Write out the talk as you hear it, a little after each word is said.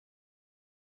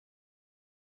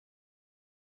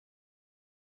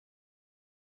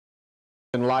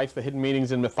in life, the hidden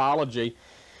meanings in mythology,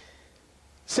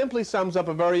 simply sums up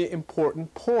a very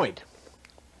important point.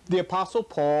 The Apostle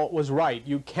Paul was right.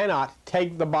 You cannot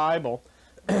take the Bible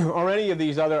or any of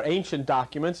these other ancient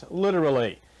documents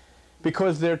literally,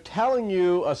 because they're telling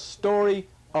you a story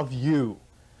of you.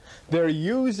 They're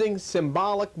using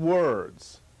symbolic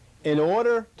words in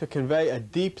order to convey a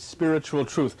deep spiritual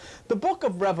truth. The book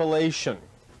of Revelation,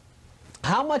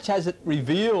 how much has it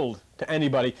revealed to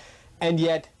anybody? And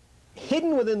yet,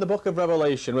 hidden within the book of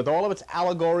Revelation, with all of its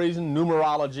allegories and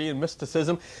numerology and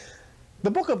mysticism, the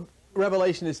book of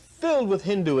Revelation is filled with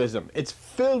Hinduism. It's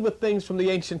filled with things from the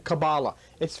ancient Kabbalah.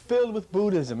 It's filled with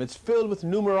Buddhism. It's filled with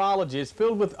numerology. It's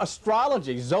filled with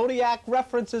astrology, zodiac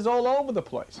references all over the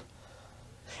place.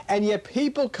 And yet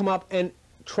people come up and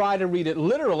try to read it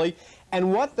literally,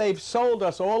 and what they've sold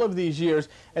us all of these years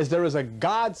is there is a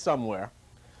God somewhere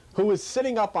who is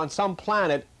sitting up on some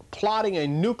planet plotting a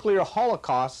nuclear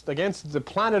holocaust against the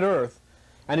planet Earth,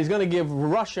 and he's going to give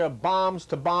Russia bombs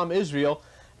to bomb Israel,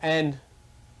 and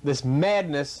this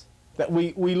madness that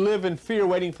we live in fear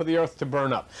waiting for the earth to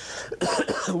burn up.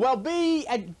 Well, be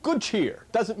at good cheer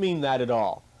doesn't mean that at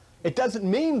all. It doesn't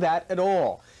mean that at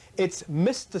all. It's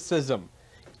mysticism.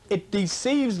 It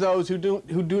deceives those who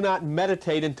do not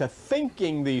meditate into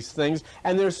thinking these things,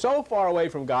 and they're so far away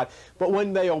from God. But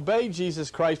when they obey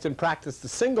Jesus Christ and practice the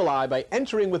single eye by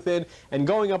entering within and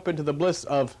going up into the bliss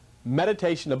of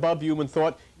meditation above human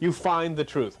thought, you find the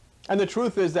truth. And the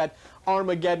truth is that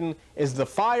Armageddon is the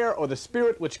fire or the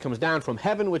spirit which comes down from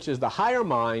heaven, which is the higher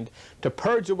mind, to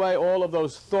purge away all of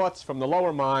those thoughts from the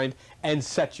lower mind and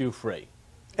set you free.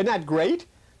 Isn't that great?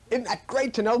 Isn't that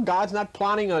great to know God's not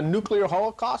planning a nuclear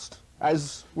holocaust,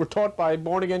 as we're taught by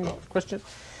born-again Christians?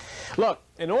 Look,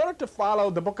 in order to follow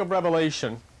the book of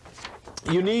Revelation,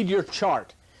 you need your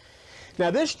chart.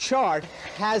 Now, this chart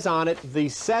has on it the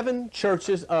 7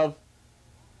 churches of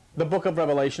the book of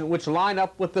Revelation, which line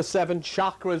up with the 7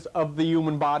 chakras of the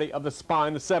human body, of the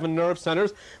spine, the 7 nerve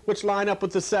centers, which line up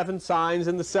with the 7 signs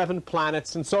and the 7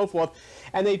 planets and so forth.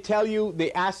 And they tell you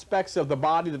the aspects of the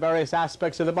body, the various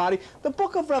aspects of the body. The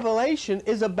book of Revelation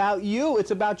is about you.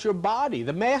 It's about your body.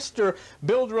 The master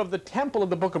builder of the temple of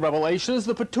the book of Revelation is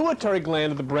the pituitary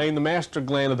gland of the brain, the master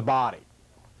gland of the body.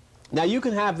 Now, you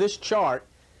can have this chart,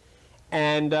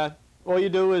 and all you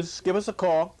do is give us a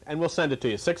call, and we'll send it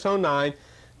to you.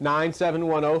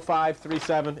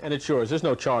 609-971-0537, and it's yours. There's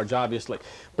no charge, obviously.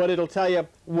 But it'll tell you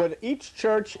what each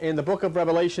church in the book of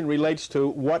Revelation relates to,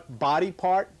 what body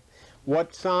part,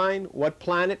 what sign, what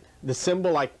planet, the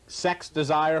symbol like sex,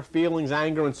 desire, feelings,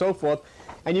 anger, and so forth.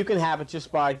 And you can have it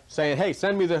just by saying, hey,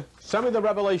 send me the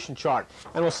Revelation chart,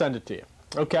 and we'll send it to you.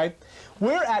 Okay?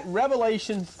 We're at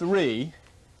Revelation 3,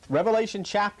 Revelation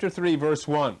chapter 3, verse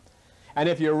 1. And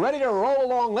if you're ready to roll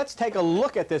along, let's take a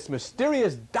look at this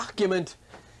mysterious document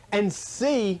and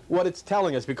see what it's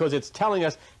telling us, because it's telling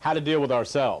us how to deal with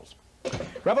ourselves.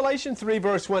 Revelation 3,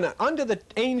 verse 1, unto the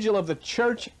angel of the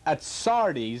church at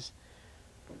Sardis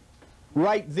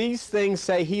write these things,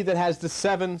 say he that has the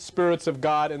 7 spirits of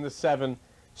God and the 7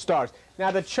 stars.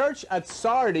 Now, the church at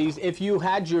Sardis, if you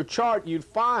had your chart, you'd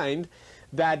find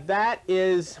that that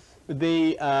is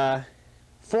the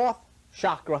 4th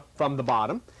chakra from the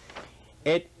bottom.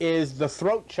 It is the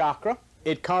throat chakra.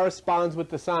 It corresponds with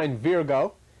the sign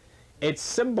Virgo. Its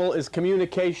symbol is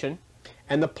communication,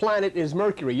 and the planet is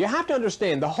Mercury. You have to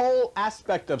understand the whole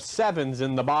aspect of 7s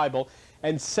in the Bible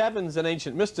and 7s in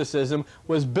ancient mysticism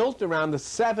was built around the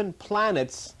 7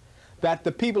 planets that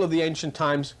the people of the ancient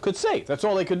times could see. That's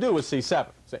all they could do was see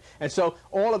 7. And so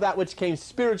all of that which came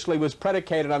spiritually was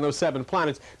predicated on those 7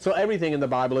 planets. So everything in the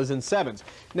Bible is in 7s.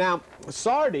 Now,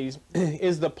 Sardis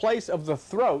is the place of the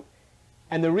throat,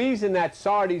 and the reason that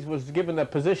Sardis was given the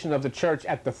position of the church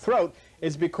at the throat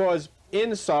is because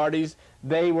in Sardis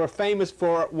they were famous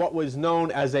for what was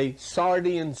known as a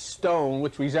Sardian stone,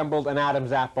 which resembled an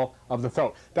Adam's apple of the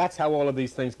throat. That's how all of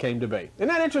these things came to be. Isn't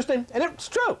that interesting? And it's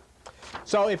true.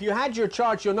 So if you had your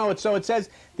chart, you'll know it. So it says,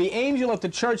 the angel of the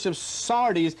church of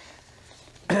Sardis,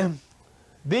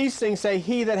 these things say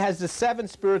he that has the 7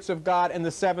 spirits of God and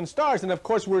the 7 stars. And of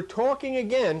course, we're talking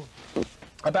again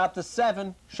about the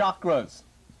 7 chakras.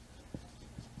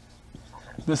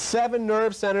 The 7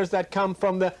 nerve centers that come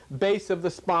from the base of the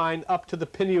spine up to the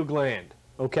pineal gland,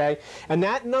 okay? And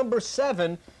that number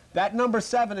 7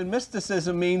 in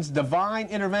mysticism means divine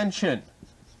intervention.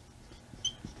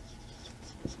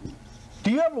 Do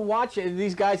you ever watch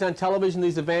these guys on television,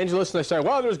 these evangelists, and they say,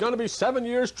 well, there's going to be 7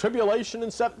 years tribulation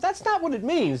and stuff? That's not what it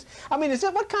means. I mean,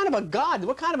 what kind of a God,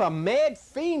 what kind of a mad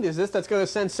fiend is this that's going to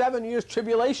send 7 years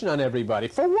tribulation on everybody?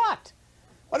 For what?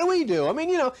 What do we do? I mean,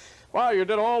 you know, well, you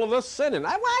did all of this sinning.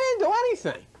 I didn't do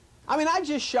anything. I mean, I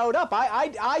just showed up.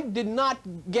 I did not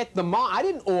get the mind. I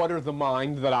didn't order the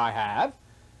mind that I have.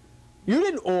 You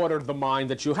didn't order the mind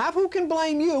that you have. Who can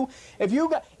blame you?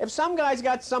 If some guy's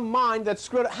got some mind that's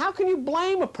screwed up, how can you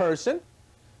blame a person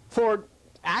for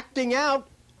acting out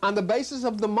on the basis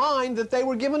of the mind that they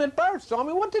were given at birth? So, I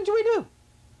mean, what did we do?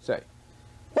 Say,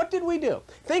 what did we do?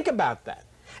 Think about that.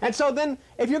 And so then,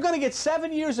 if you're going to get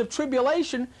 7 years of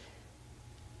tribulation,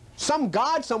 some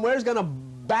God somewhere is going to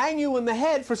bang you in the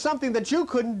head for something that you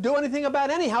couldn't do anything about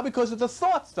anyhow because of the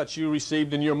thoughts that you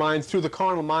received in your mind through the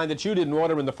carnal mind that you didn't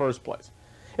order in the first place.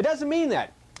 It doesn't mean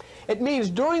that. It means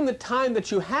during the time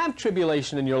that you have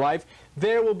tribulation in your life,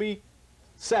 there will be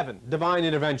 7, divine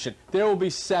intervention. There will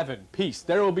be 7, peace.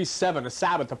 There will be 7, a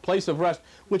Sabbath, a place of rest,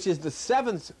 which is the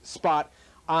 7th spot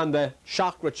on the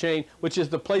chakra chain, which is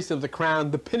the place of the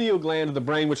crown, the pineal gland of the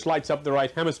brain, which lights up the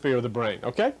right hemisphere of the brain.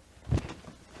 Okay?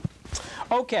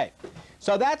 Okay.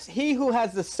 So that's he who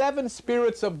has the 7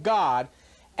 spirits of God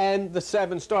and the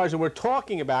 7 stars. And we're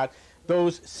talking about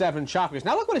those 7 chakras.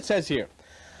 Now look what it says here.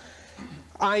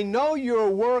 I know your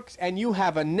works, and you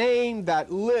have a name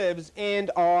that lives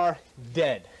and are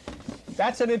dead.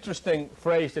 That's an interesting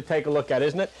phrase to take a look at,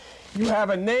 isn't it? You have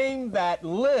a name that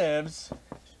lives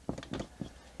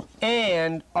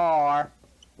and are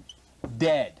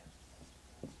dead.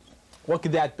 What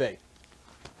could that be?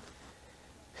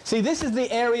 See, this is the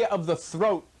area of the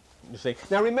throat, you see.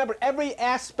 Now remember, every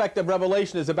aspect of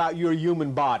Revelation is about your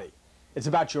human body. It's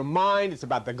about your mind, it's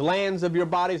about the glands of your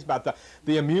body, it's about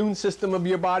the immune system of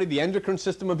your body, the endocrine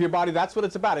system of your body. That's what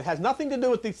it's about. It has nothing to do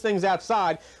with these things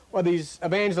outside, or these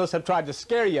evangelists have tried to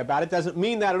scare you about. It doesn't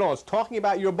mean that at all. It's talking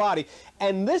about your body.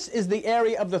 And this is the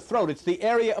area of the throat. It's the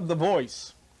area of the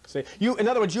voice. See, in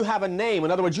other words, you have a name.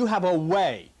 In other words, you have a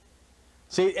way.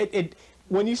 See,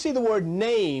 when you see the word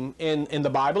name in the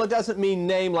Bible, it doesn't mean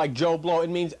name like Joe Blow. It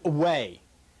means way.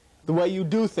 The way you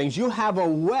do things. You have a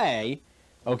way,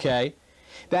 okay,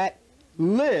 that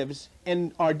lives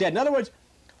and are dead. In other words,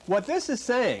 what this is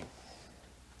saying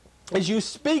is you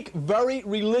speak very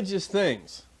religious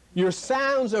things. Your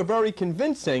sounds are very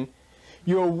convincing.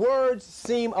 Your words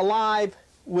seem alive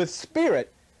with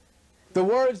spirit. The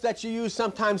words that you use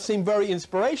sometimes seem very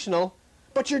inspirational,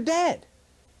 but you're dead.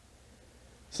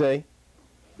 See?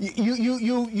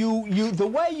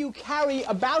 The way you carry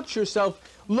about yourself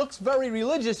looks very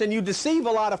religious, and you deceive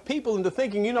a lot of people into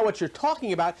thinking you know what you're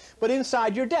talking about, but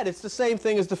inside you're dead. It's the same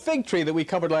thing as the fig tree that we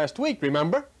covered last week,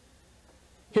 remember?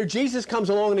 Here Jesus comes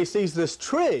along and he sees this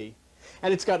tree,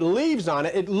 and it's got leaves on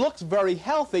it. It looks very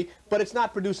healthy, but it's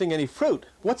not producing any fruit.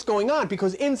 What's going on?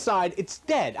 Because inside it's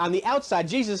dead. On the outside,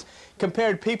 Jesus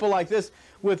compared people like this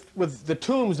with the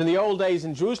tombs in the old days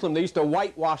in Jerusalem. They used to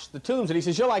whitewash the tombs, and he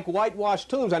says, you're like whitewashed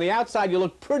tombs. On the outside you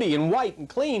look pretty and white and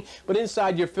clean, but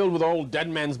inside you're filled with old dead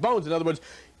men's bones. In other words,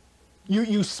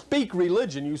 you speak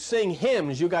religion, you sing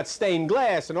hymns, you got stained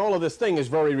glass, and all of this thing is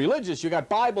very religious. You got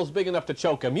Bibles big enough to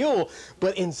choke a mule,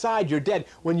 but inside you're dead.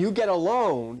 When you get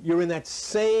alone, you're in that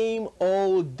same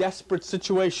old desperate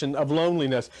situation of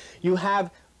loneliness. You have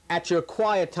at your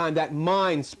quiet time that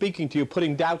mind speaking to you,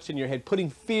 putting doubts in your head, putting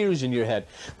fears in your head,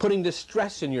 putting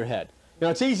distress in your head. You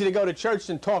know, it's easy to go to church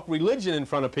and talk religion in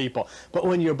front of people, but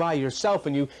when you're by yourself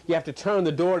and you have to turn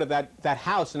the door to that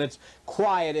house and it's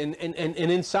quiet and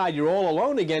inside you're all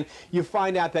alone again, you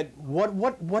find out that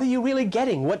what are you really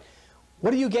getting? What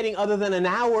are you getting other than an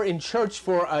hour in church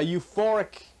for a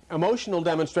euphoric emotional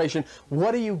demonstration?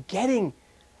 What are you getting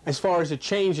as far as a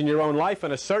change in your own life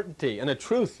and a certainty and a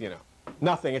truth, you know?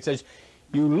 Nothing. It says,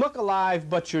 you look alive,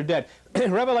 but you're dead.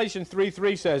 Revelation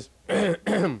 3:3 says,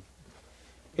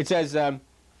 it says,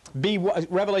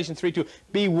 Revelation 3:2,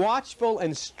 be watchful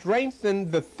and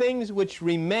strengthen the things which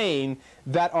remain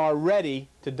that are ready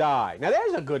to die. Now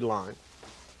there's a good line.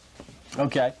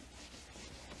 Okay.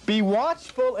 Be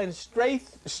watchful and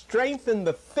strengthen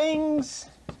the things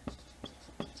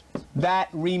that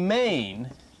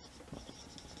remain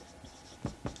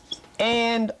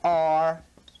and are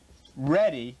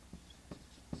ready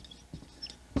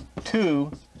to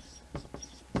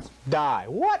die.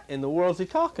 What in the world is he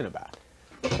talking about?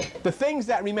 The things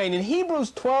that remain. In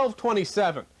Hebrews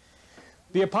 12:27,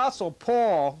 the Apostle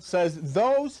Paul says,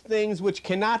 those things which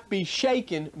cannot be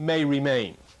shaken may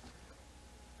remain.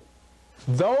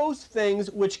 Those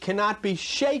things which cannot be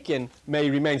shaken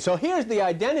may remain. So here's the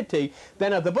identity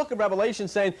then of the book of Revelation,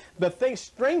 saying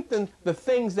strengthen the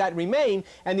things that remain,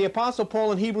 and the Apostle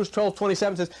Paul in Hebrews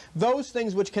 12:27 says those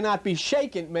things which cannot be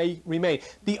shaken may remain.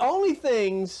 The only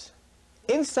things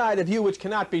inside of you which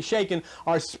cannot be shaken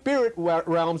are spirit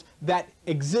realms that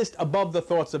exist above the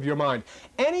thoughts of your mind.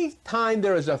 Any time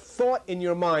there is a thought in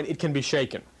your mind, it can be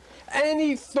shaken.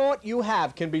 Any thought you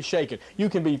have can be shaken. You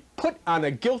can be put on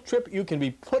a guilt trip. You can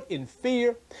be put in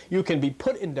fear. You can be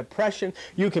put in depression.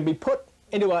 You can be put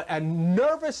into a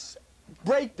nervous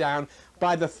breakdown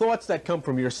by the thoughts that come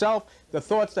from yourself, the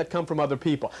thoughts that come from other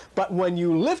people. But when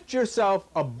you lift yourself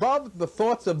above the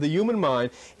thoughts of the human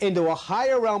mind into a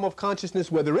higher realm of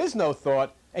consciousness where there is no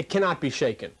thought, it cannot be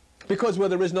shaken. Because where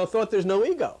there is no thought, there's no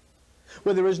ego.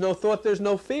 Where there is no thought, there's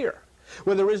no fear.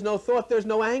 Where there is no thought, there's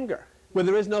no anger. Where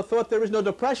there is no thought, there is no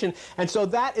depression. And so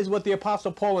that is what the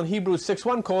Apostle Paul in Hebrews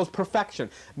 6:1 calls perfection,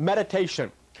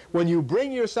 meditation. When you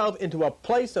bring yourself into a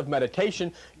place of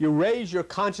meditation, you raise your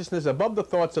consciousness above the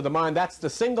thoughts of the mind. That's the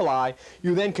single eye.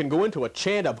 You then can go into a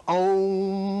chant of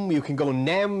Om. You can go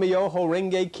Nam Myoho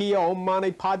Renge Kyo Om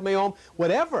Mani Padme Om,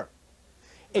 whatever.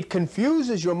 It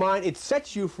confuses your mind. It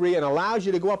sets you free and allows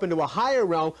you to go up into a higher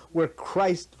realm where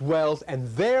Christ dwells. And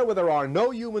there, where there are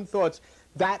no human thoughts,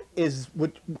 that is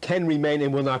what can remain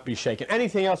and will not be shaken.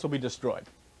 Anything else will be destroyed.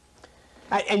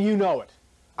 And you know it.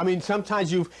 I mean,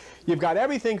 sometimes you've got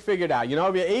everything figured out. You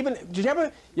know, even, did you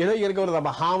ever, you know, you're going to go to the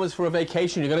Bahamas for a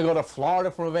vacation, you're going to go to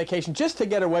Florida for a vacation just to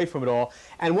get away from it all.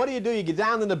 And what do? You get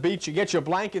down to the beach, you get your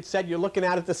blanket set, you're looking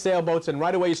out at the sailboats, and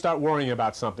right away you start worrying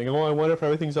about something. Oh, I wonder if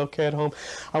everything's okay at home.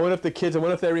 I wonder if the kids, I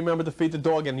wonder if they remember to feed the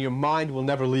dog, and your mind will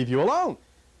never leave you alone.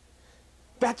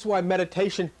 That's why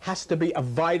meditation has to be a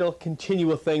vital,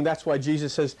 continual thing. That's why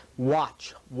Jesus says,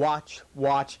 watch, watch,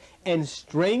 watch, and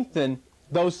strengthen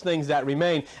those things that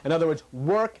remain. In other words,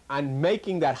 work on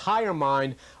making that higher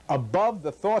mind above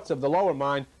the thoughts of the lower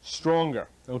mind stronger.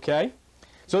 Okay?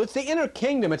 So it's the inner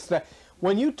kingdom. It's the,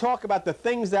 when you talk about the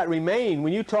things that remain,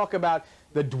 when you talk about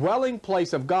the dwelling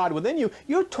place of God within you,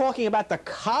 you're talking about the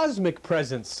cosmic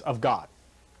presence of God.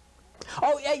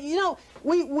 Oh, yeah, you know,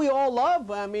 we all love,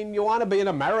 I mean, you want to be an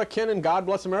American and God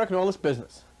bless America and all this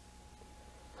business.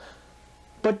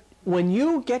 But when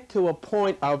you get to a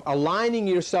point of aligning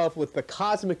yourself with the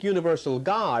cosmic universal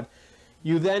God,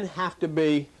 you then have to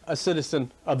be a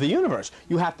citizen of the universe.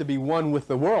 You have to be one with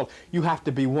the world. You have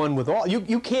to be one with all.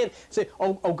 You can't say,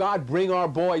 oh God, bring our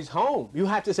boys home. You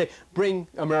have to say, bring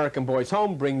American boys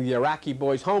home, bring the Iraqi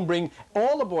boys home, bring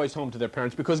all the boys home to their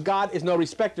parents, because God is no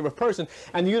respecter of person,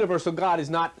 and the universal God is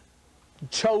not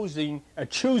choosing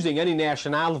any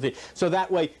nationality. So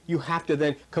that way you have to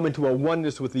then come into a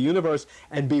oneness with the universe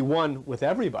and be one with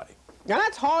everybody. Now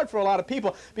that's hard for a lot of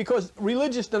people because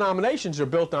religious denominations are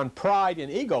built on pride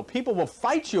and ego. People will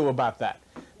fight you about that.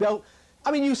 I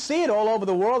mean, you see it all over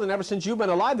the world, and ever since you've been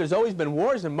alive there's always been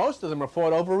wars, and most of them are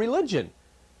fought over religion.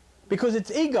 Because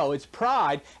it's ego, it's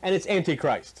pride, and it's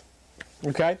antichrist.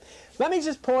 Okay? Let me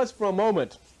just pause for a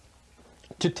moment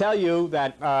to tell you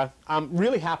that I'm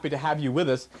really happy to have you with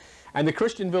us and the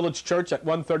Christian Village Church at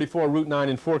 134 Route 9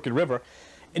 in Forked River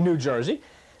in New Jersey,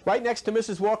 right next to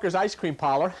Mrs. Walker's Ice Cream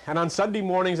Parlor. And on Sunday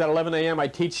mornings at 11 a.m. I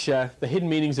teach the hidden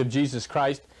meanings of Jesus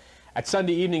Christ. At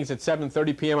Sunday evenings at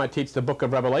 7:30 p.m. I teach the book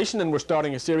of Revelation, and we're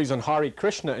starting a series on Hare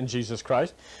Krishna and Jesus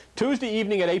Christ. Tuesday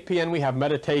evening at 8 p.m. we have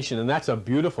meditation, and that's a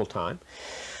beautiful time.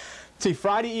 See,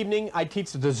 Friday evening, I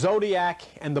teach the Zodiac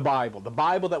and the Bible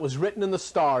that was written in the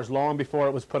stars long before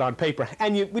it was put on paper.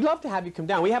 And we'd love to have you come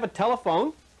down. We have a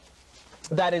telephone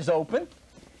that is open,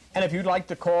 and if you'd like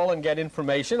to call and get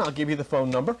information, I'll give you the phone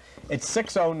number. It's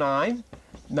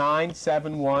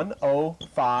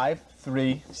 609-971-0537.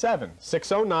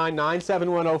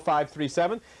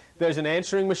 609-971-0537. There's an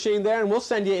answering machine there, and we'll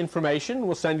send you information.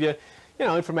 We'll send you,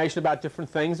 information about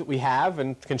different things that we have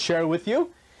and can share with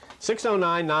you.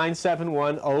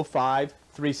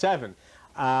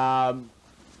 609-971-0537.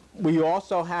 We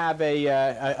also have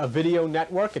a video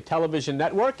network, a television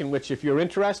network, in which if you're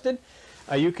interested,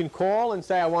 you can call and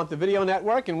say, I want the video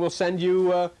network, and we'll send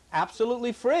you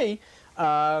absolutely free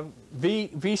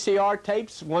VCR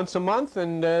tapes once a month,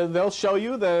 and they'll show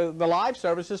you the live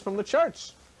services from the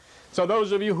church. So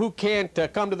those of you who can't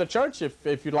come to the church,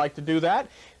 if you'd like to do that,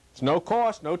 it's no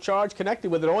cost, no charge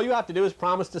connected with it. All you have to do is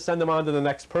promise to send them on to the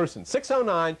next person.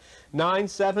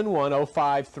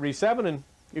 609-971-0537, and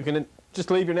you can just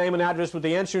leave your name and address with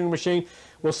the answering machine.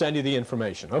 We'll send you the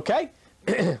information, okay?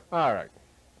 All right.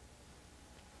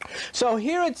 So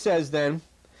here it says then,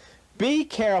 be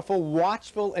careful,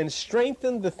 watchful, and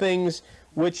strengthen the things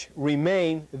which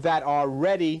remain that are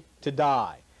ready to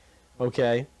die.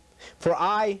 Okay? For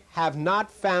I have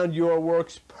not found your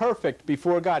works perfect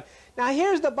before God. Now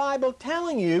here's the Bible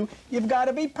telling you you've got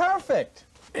to be perfect.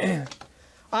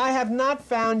 I have not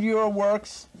found your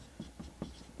works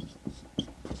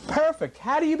perfect.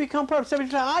 How do you become perfect? Somebody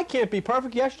says, I can't be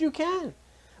perfect. Yes, you can.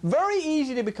 Very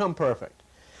easy to become perfect.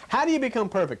 How do you become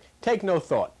perfect? Take no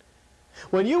thought.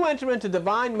 When you enter into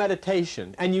divine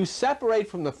meditation and you separate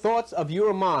from the thoughts of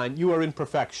your mind, you are in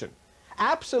perfection.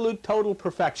 Absolute total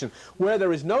perfection. Where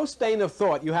there is no stain of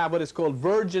thought, you have what is called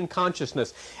virgin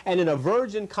consciousness. And in a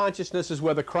virgin consciousness is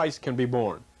where the Christ can be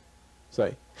born.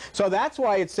 See? So that's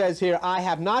why it says here, I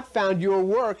have not found your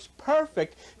works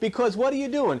perfect, because what are you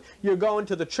doing? You're going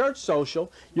to the church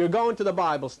social, you're going to the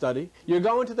Bible study, you're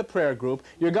going to the prayer group,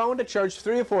 you're going to church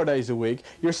 3 or 4 days a week,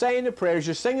 you're saying the prayers,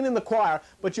 you're singing in the choir,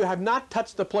 but you have not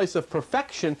touched the place of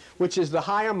perfection, which is the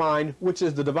higher mind, which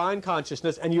is the divine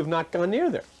consciousness, and you've not gone near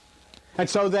there. And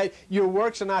so that your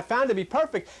works are not found to be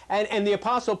perfect. And the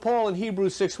Apostle Paul in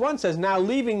Hebrews 6:1 says, now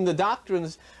leaving the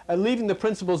doctrines, leaving the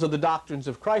principles of the doctrines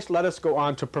of Christ, let us go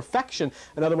on to perfection.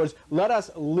 In other words, let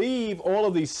us leave all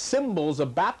of these symbols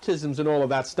of baptisms and all of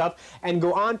that stuff and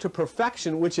go on to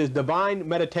perfection, which is divine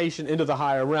meditation into the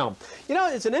higher realm. You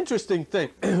know, it's an interesting thing.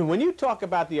 When you talk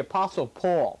about the Apostle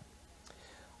Paul,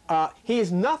 he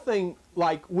is nothing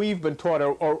like we've been taught,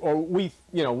 or we,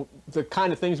 you know, the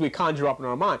kind of things we conjure up in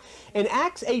our mind. In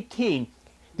Acts 18,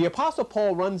 the Apostle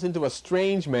Paul runs into a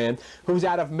strange man who's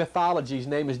out of mythology. His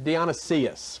name is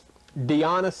Dionysius.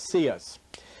 Dionysius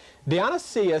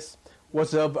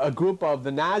was of a group of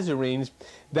the Nazarenes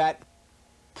that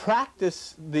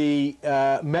practiced the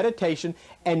meditation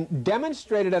and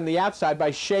demonstrated on the outside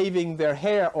by shaving their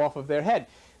hair off of their head.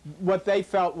 What they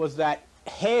felt was that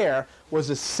hair was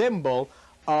a symbol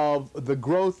of the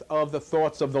growth of the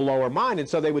thoughts of the lower mind, and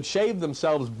so they would shave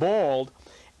themselves bald,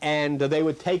 and they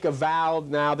would take a vow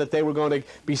now that they were going to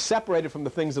be separated from the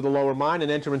things of the lower mind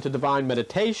and enter into divine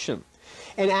meditation.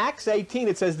 In Acts 18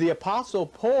 it says the Apostle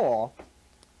Paul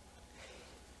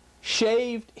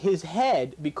shaved his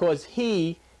head because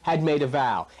he had made a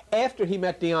vow after he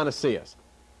met Dionysius.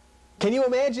 Can you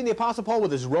imagine the Apostle Paul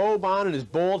with his robe on and his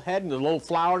bald head and a little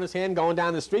flower in his hand going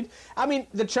down the street? I mean,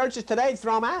 the churches today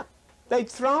throw him out. They'd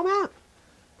throw him out.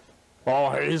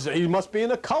 Oh, he must be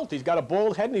in a cult. He's got a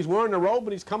bald head and he's wearing a robe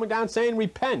and he's coming down saying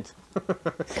repent.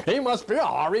 He must be a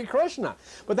Hare Krishna.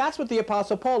 But that's what the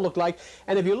Apostle Paul looked like.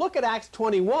 And if you look at Acts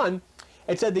 21,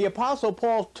 it said the Apostle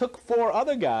Paul took 4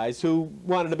 other guys who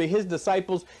wanted to be his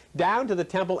disciples down to the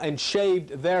temple and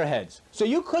shaved their heads. So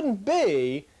you couldn't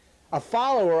be a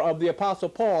follower of the Apostle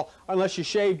Paul unless you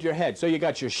shaved your head. So you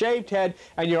got your shaved head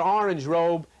and your orange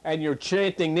robe and you're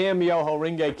chanting Nam Myoho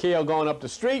Renge Kyo going up the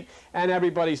street, and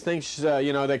everybody thinks,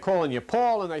 you know, they're calling you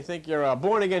Paul and they think you're a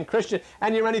born-again Christian,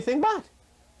 and you're anything but.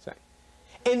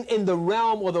 In the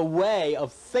realm or the way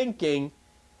of thinking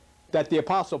that the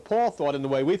Apostle Paul thought and the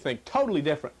way we think, totally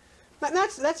different.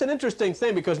 That's an interesting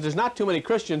thing, because there's not too many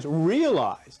Christians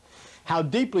realize how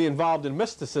deeply involved in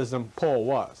mysticism Paul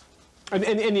was. And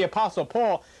the Apostle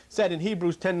Paul said in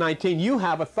Hebrews 10:19, you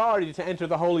have authority to enter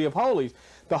the Holy of Holies.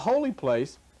 The holy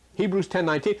place, Hebrews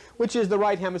 10:19, which is the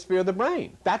right hemisphere of the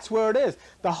brain. That's where it is.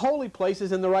 The holy place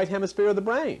is in the right hemisphere of the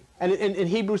brain. And in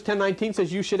Hebrews 10:19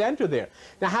 says you should enter there.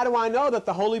 Now, how do I know that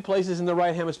the holy place is in the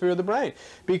right hemisphere of the brain?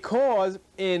 Because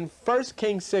in 1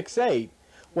 Kings 6:8,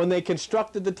 when they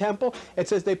constructed the temple, it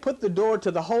says they put the door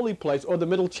to the holy place, or the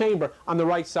middle chamber, on the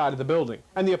right side of the building.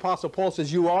 And the Apostle Paul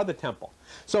says you are the temple.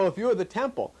 So if you're the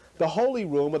temple, the holy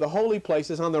room or the holy place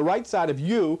is on the right side of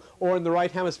you, or in the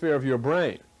right hemisphere of your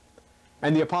brain.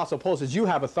 And the Apostle Paul says you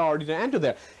have authority to enter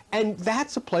there. And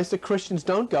that's a place that Christians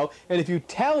don't go. And if you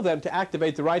tell them to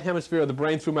activate the right hemisphere of the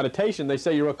brain through meditation, they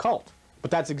say you're a cult.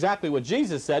 But that's exactly what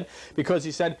Jesus said, because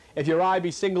he said, if your eye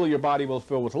be single, your body will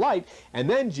fill with light. And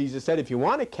then Jesus said, if you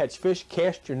want to catch fish,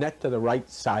 cast your net to the right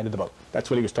side of the boat. That's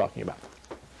what he was talking about.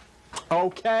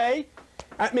 Okay?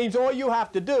 That means all you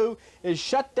have to do is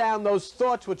shut down those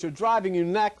thoughts which are driving you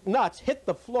nuts, hit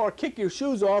the floor, kick your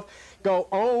shoes off, go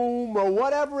Om, or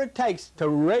whatever it takes to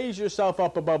raise yourself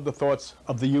up above the thoughts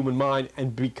of the human mind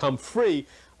and become free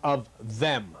of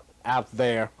them out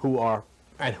there who are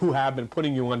and who have been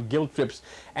putting you on guilt trips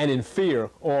and in fear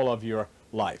all of your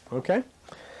life. Okay?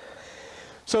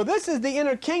 So this is the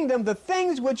inner kingdom. The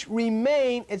things which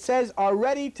remain, it says, are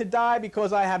ready to die,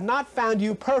 because I have not found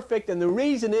you perfect, and the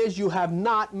reason is you have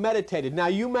not meditated. Now,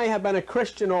 you may have been a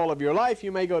Christian all of your life.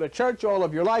 You may go to church all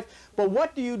of your life. But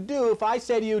what do you do if I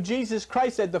say to you, Jesus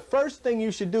Christ said the first thing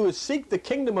you should do is seek the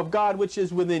kingdom of God which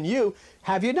is within you?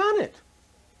 Have you done it?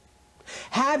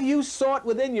 Have you sought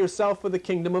within yourself for the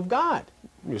kingdom of God?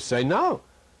 You say, no.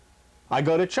 I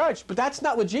go to church. But that's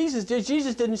not what Jesus did.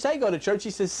 Jesus didn't say go to church. He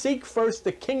says seek first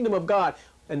the kingdom of God,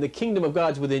 and the kingdom of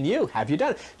God's within you. Have you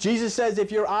done it? Jesus says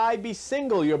if your eye be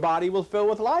single, your body will fill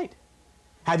with light.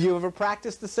 Have you ever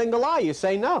practiced the single eye? You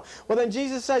say no. Well, then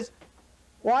Jesus says,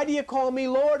 why do you call me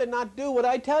Lord and not do what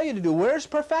I tell you to do? Where's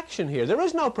perfection here? There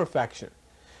is no perfection.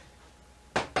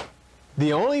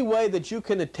 The only way that you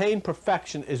can attain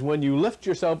perfection is when you lift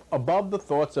yourself above the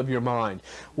thoughts of your mind.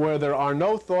 Where there are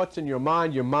no thoughts in your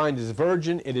mind is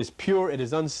virgin, it is pure, it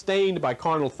is unstained by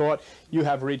carnal thought, you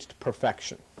have reached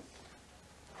perfection.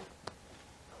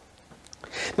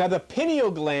 Now the pineal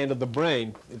gland of the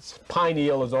brain, it's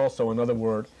pineal is also another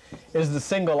word, is the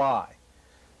single eye.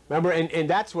 Remember, and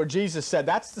that's where Jesus said,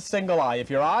 that's the single eye. If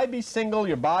your eye be single,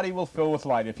 your body will fill with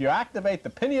light. If you activate the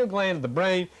pineal gland of the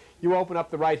brain, you open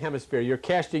up the right hemisphere. You're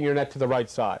casting your net to the right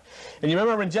side. And you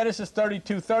remember in Genesis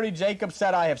 32:30, Jacob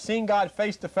said, I have seen God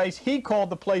face to face. He called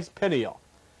the place pineal.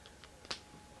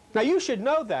 Now you should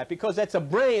know that, because that's a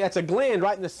brain, that's a gland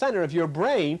right in the center of your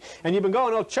brain, and you've been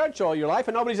going to church all your life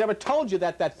and nobody's ever told you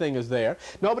that that thing is there.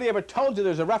 Nobody ever told you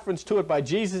there's a reference to it by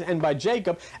Jesus and by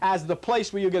Jacob as the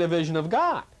place where you get a vision of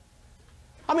God.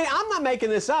 I mean, I'm not making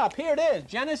this up. Here it is,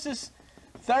 Genesis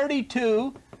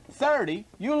 32:30.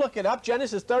 You look it up.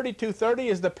 Genesis 32:30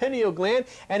 is the pineal gland,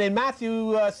 and in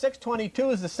Matthew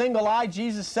 6:22 is the single eye.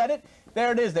 Jesus said it.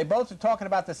 There it is. They both are talking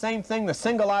about the same thing, the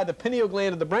single eye, the pineal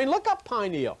gland of the brain. Look up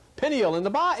pineal. Pineal in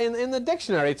the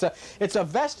dictionary. It's a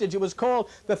vestige. It was called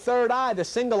the third eye, the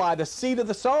single eye, the seat of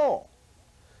the soul.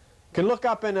 You can look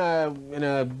up in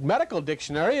a medical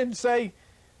dictionary and say,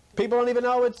 people don't even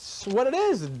know what it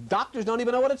is. Doctors don't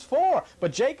even know what it's for.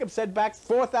 But Jacob said back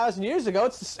 4,000 years ago,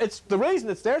 it's the reason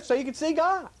it's there so you can see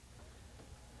God.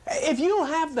 If you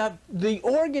have the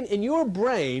organ in your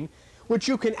brain which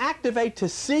you can activate to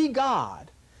see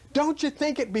God, don't you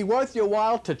think it'd be worth your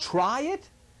while to try it?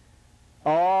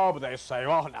 Oh, but they say,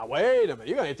 oh, now wait a minute.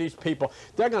 You're going to get these people,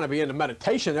 they're going to be into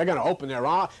meditation. They're going to open their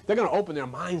eyes. They're going to open their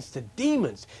minds to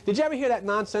demons. Did you ever hear that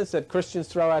nonsense that Christians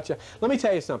throw at you? Let me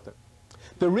tell you something.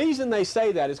 The reason they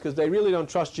say that is because they really don't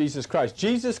trust Jesus Christ.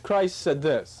 Jesus Christ said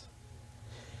this: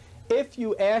 if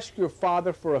you ask your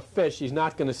Father for a fish, He's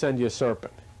not going to send you a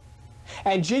serpent.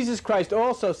 And Jesus Christ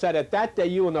also said, at that day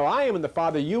you will know I am in the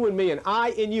Father, you in me, and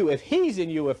I in you. If He's in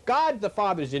you, if God the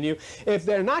Father's in you, if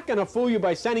they're not going to fool you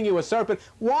by sending you a serpent,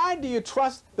 why do you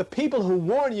trust the people who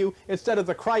warn you instead of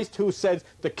the Christ who says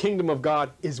the kingdom of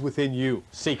God is within you?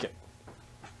 Seek it.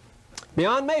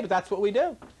 Beyond me, but that's what we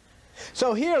do.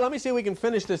 So here, let me see if we can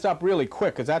finish this up really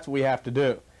quick, because that's what we have to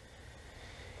do.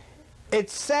 It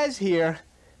says here,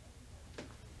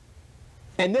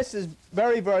 and this is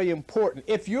very, very important,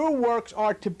 if your works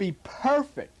are to be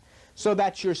perfect, so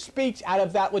that your speech out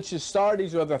of that which is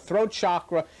sardi's or the throat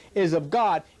chakra is of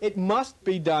God, it must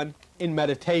be done in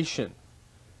meditation.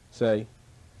 See?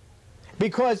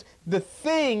 Because the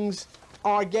things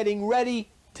are getting ready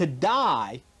to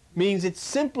die means it's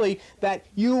simply that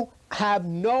you have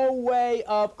no way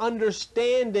of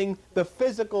understanding the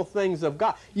physical things of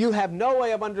God. You have no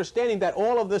way of understanding that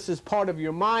all of this is part of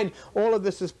your mind, all of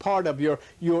this is part of your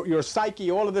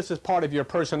psyche, all of this is part of your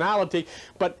personality,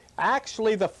 but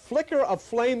actually the flicker of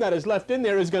flame that is left in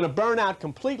there is going to burn out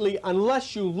completely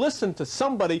unless you listen to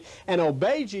somebody and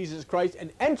obey Jesus Christ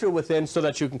and enter within so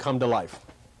that you can come to life.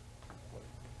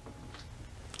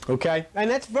 Okay? And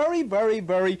that's very, very,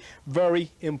 very, very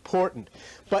important.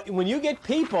 But when you get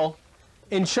people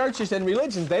in churches and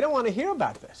religions, they don't want to hear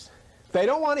about this. They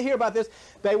don't want to hear about this.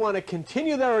 They want to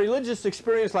continue their religious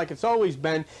experience like it's always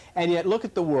been, and yet look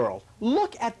at the world.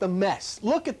 Look at the mess.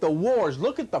 Look at the wars.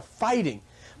 Look at the fighting.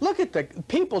 Look at the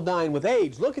people dying with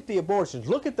AIDS. Look at the abortions.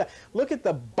 Look at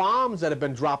the bombs that have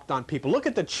been dropped on people. Look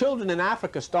at the children in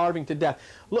Africa starving to death.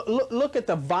 Look at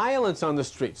the violence on the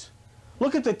streets.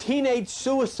 Look at the teenage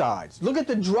suicides. Look at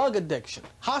the drug addiction.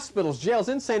 Hospitals, jails,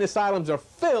 insane asylums are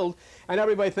filled, and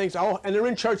everybody thinks, oh, and they're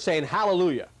in church saying,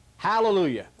 hallelujah.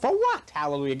 Hallelujah. For what?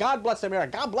 Hallelujah. God bless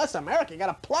America. God bless America. You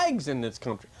got plagues in this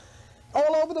country.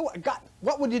 All over the world. God,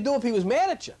 what would you do if He was mad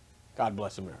at you? God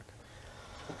bless America.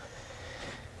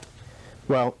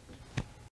 Well,